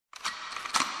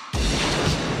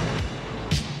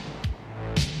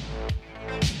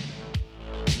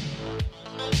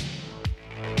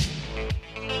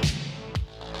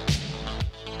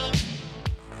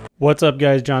What's up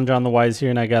guys, JonJonTheWise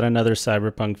here, and I got another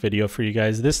Cyberpunk video for you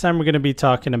guys. This time we're going to be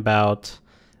talking about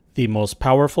the most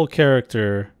powerful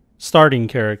character, starting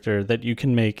character, that you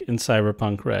can make in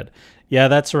Cyberpunk Red. Yeah,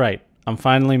 that's right. I'm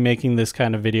finally making this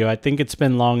kind of video. I think it's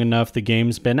been long enough. The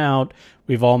game's been out.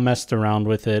 We've all messed around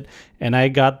with it. And I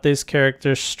got this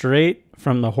character straight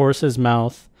from the horse's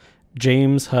mouth.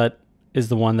 James Hutt is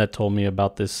the one that told me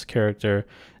about this character,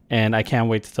 and I can't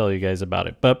wait to tell you guys about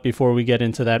it. But before we get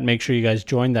into that, make sure you guys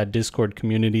join that Discord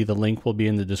community. The link will be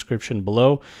in the description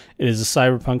below. It is a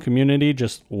Cyberpunk community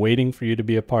just waiting for you to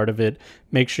be a part of it.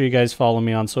 Make sure you guys follow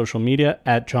me on social media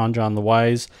at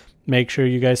JonJonTheWise. Make sure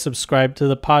you guys subscribe to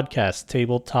the podcast,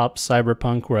 Tabletop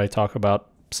Cyberpunk, where I talk about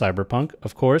Cyberpunk,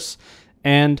 of course.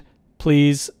 And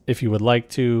please, if you would like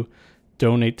to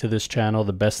donate to this channel,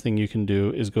 the best thing you can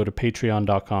do is go to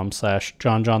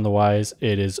patreon.com/JonJonTheWise.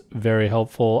 It is very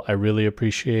helpful. I really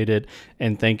appreciate it.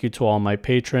 And thank you to all my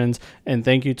patrons, and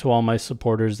thank you to all my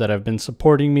supporters that have been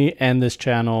supporting me and this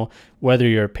channel, whether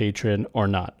you're a patron or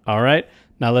not. All right,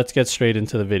 now let's get straight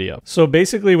into the video. So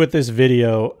basically with this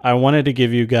video, I wanted to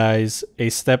give you guys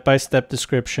a step-by-step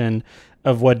description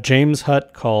of what James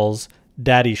Hutt calls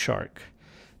Daddy Shark.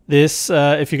 This,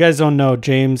 if you guys don't know,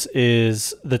 James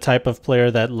is the type of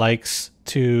player that likes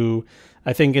to,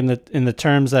 I think in the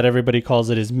terms that everybody calls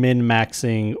it, is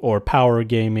min-maxing or power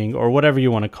gaming or whatever you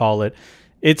want to call it.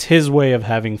 It's his way of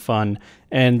having fun,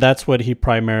 and that's what he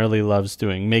primarily loves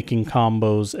doing, making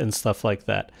combos and stuff like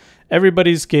that.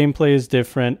 Everybody's gameplay is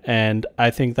different, and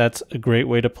I think that's a great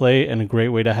way to play and a great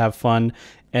way to have fun,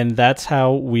 and that's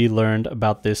how we learned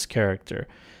about this character.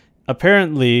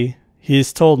 Apparently,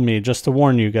 he's told me, just to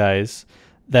warn you guys,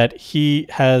 that he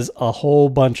has a whole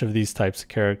bunch of these types of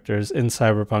characters in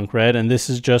Cyberpunk Red, and this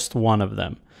is just one of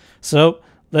them. So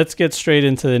let's get straight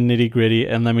into the nitty-gritty,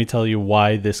 and let me tell you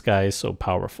why this guy is so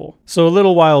powerful. So a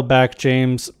little while back,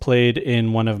 James played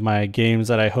in one of my games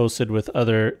that I hosted with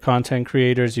other content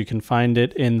creators. You can find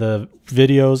it in the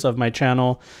videos of my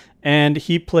channel, and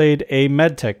he played a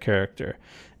medtech character.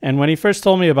 And when he first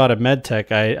told me about a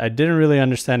medtech, I didn't really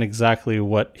understand exactly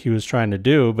what he was trying to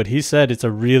do, but he said it's a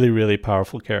really, really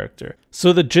powerful character.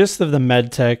 So the gist of the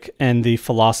medtech and the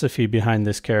philosophy behind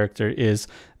this character is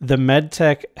the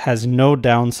medtech has no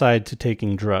downside to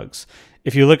taking drugs.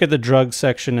 If you look at the drug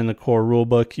section in the core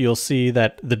rulebook, you'll see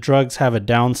that the drugs have a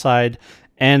downside,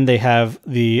 and they have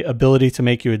the ability to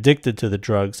make you addicted to the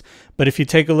drugs. But if you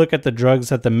take a look at the drugs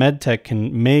that the medtech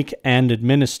can make and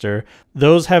administer,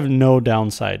 those have no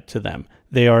downside to them.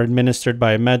 They are administered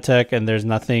by a medtech, and there's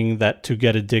nothing to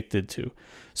get addicted to.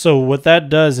 So what that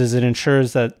does is it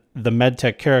ensures that the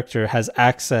medtech character has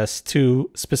access to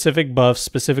specific buffs.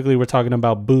 Specifically, we're talking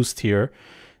about boost here,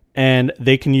 and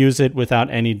they can use it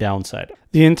without any downside.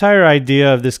 The entire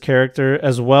idea of this character,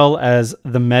 as well as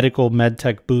the medical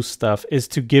medtech boost stuff, is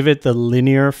to give it the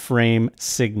linear frame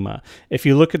sigma. If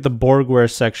you look at the Borgware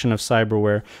section of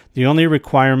Cyberware, the only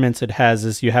requirements it has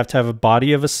is you have to have a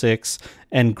body of a 6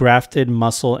 and grafted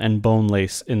muscle and bone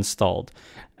lace installed.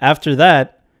 After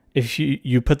that, if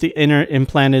you put the inner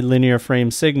implanted linear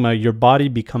frame sigma, your body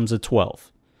becomes a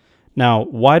 12. Now,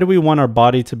 why do we want our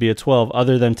body to be a 12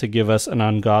 other than to give us an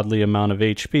ungodly amount of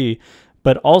HP?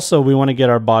 But also we want to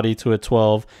get our body to a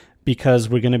 12 because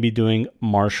we're going to be doing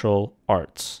martial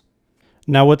arts.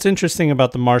 Now, what's interesting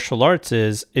about the martial arts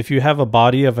is if you have a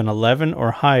body of an 11 or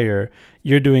higher,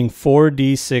 you're doing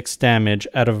 4d6 damage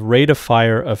at a rate of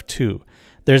fire of 2.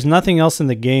 There's nothing else in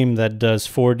the game that does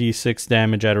 4d6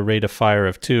 damage at a rate of fire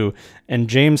of 2. And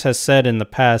James has said in the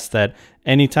past that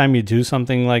anytime you do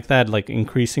something like that, like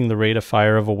increasing the rate of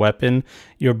fire of a weapon,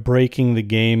 you're breaking the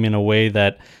game in a way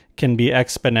that can be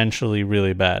exponentially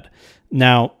really bad.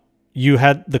 Now,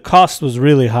 the cost was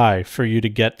really high for you to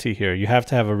get to here. You have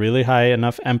to have a really high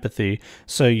enough empathy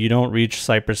so you don't reach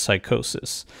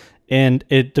cyberpsychosis. And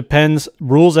it depends,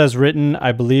 rules as written,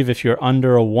 I believe if you're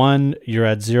under a 1, you're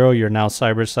at 0, you're now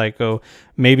cyber psycho.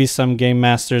 Maybe some game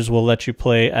masters will let you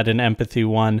play at an empathy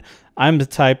 1. I'm the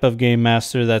type of game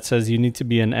master that says you need to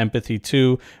be an empathy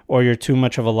 2, or you're too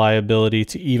much of a liability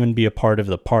to even be a part of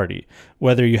the party.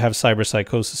 Whether you have cyber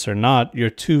psychosis or not, you're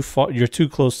too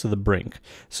close to the brink.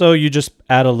 So you just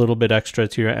add a little bit extra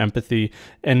to your empathy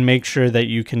and make sure that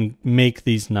you can make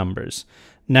these numbers.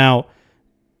 Now,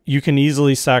 you can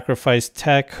easily sacrifice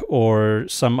tech or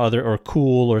some other, or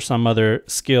cool or some other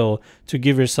skill to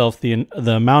give yourself the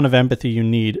amount of empathy you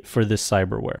need for this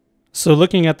cyberware. So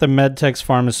looking at the medtech's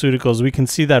pharmaceuticals, we can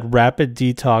see that rapid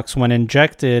detox, when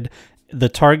injected, The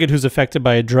target who's affected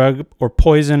by a drug or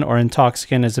poison or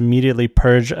intoxicant is immediately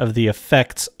purged of the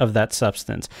effects of that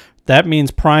substance. That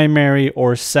means primary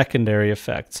or secondary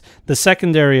effects. The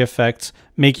secondary effects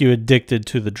make you addicted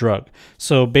to the drug.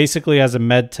 So basically, as a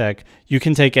med tech, you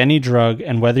can take any drug,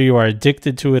 and whether you are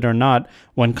addicted to it or not,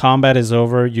 when combat is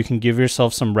over, you can give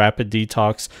yourself some rapid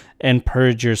detox and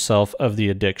purge yourself of the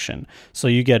addiction. So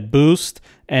you get boost,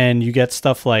 and you get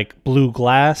stuff like blue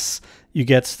glass. You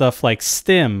get stuff like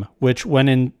stim, which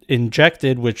when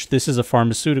injected, which this is a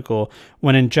pharmaceutical,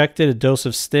 when injected a dose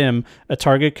of stim, a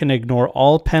target can ignore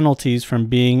all penalties from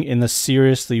being in the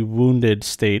seriously wounded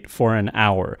state for an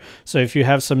hour. So if you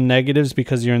have some negatives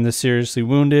because you're in the seriously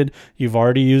wounded, you've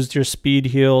already used your speed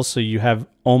heal, so you have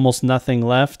almost nothing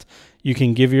left, you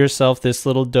can give yourself this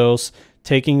little dose,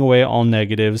 taking away all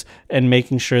negatives and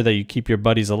making sure that you keep your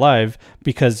buddies alive,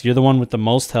 because you're the one with the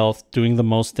most health, doing the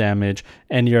most damage,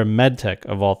 and you're a med tech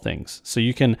of all things. So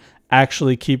you can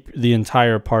actually keep the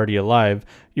entire party alive.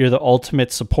 You're the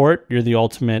ultimate support, you're the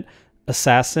ultimate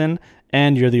assassin,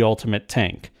 and you're the ultimate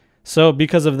tank. So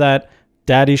because of that,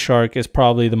 Daddy Shark is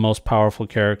probably the most powerful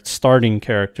starting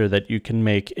character that you can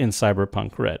make in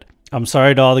Cyberpunk Red. I'm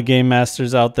sorry to all the game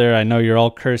masters out there. I know you're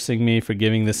all cursing me for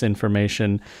giving this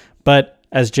information, but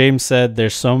as James said,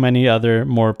 there's so many other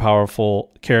more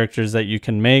powerful characters that you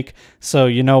can make. So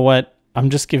you know what? I'm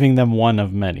just giving them one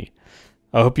of many.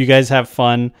 I hope you guys have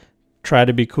fun. Try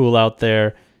to be cool out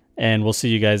there, and we'll see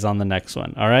you guys on the next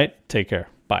one. All right? Take care.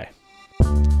 Bye.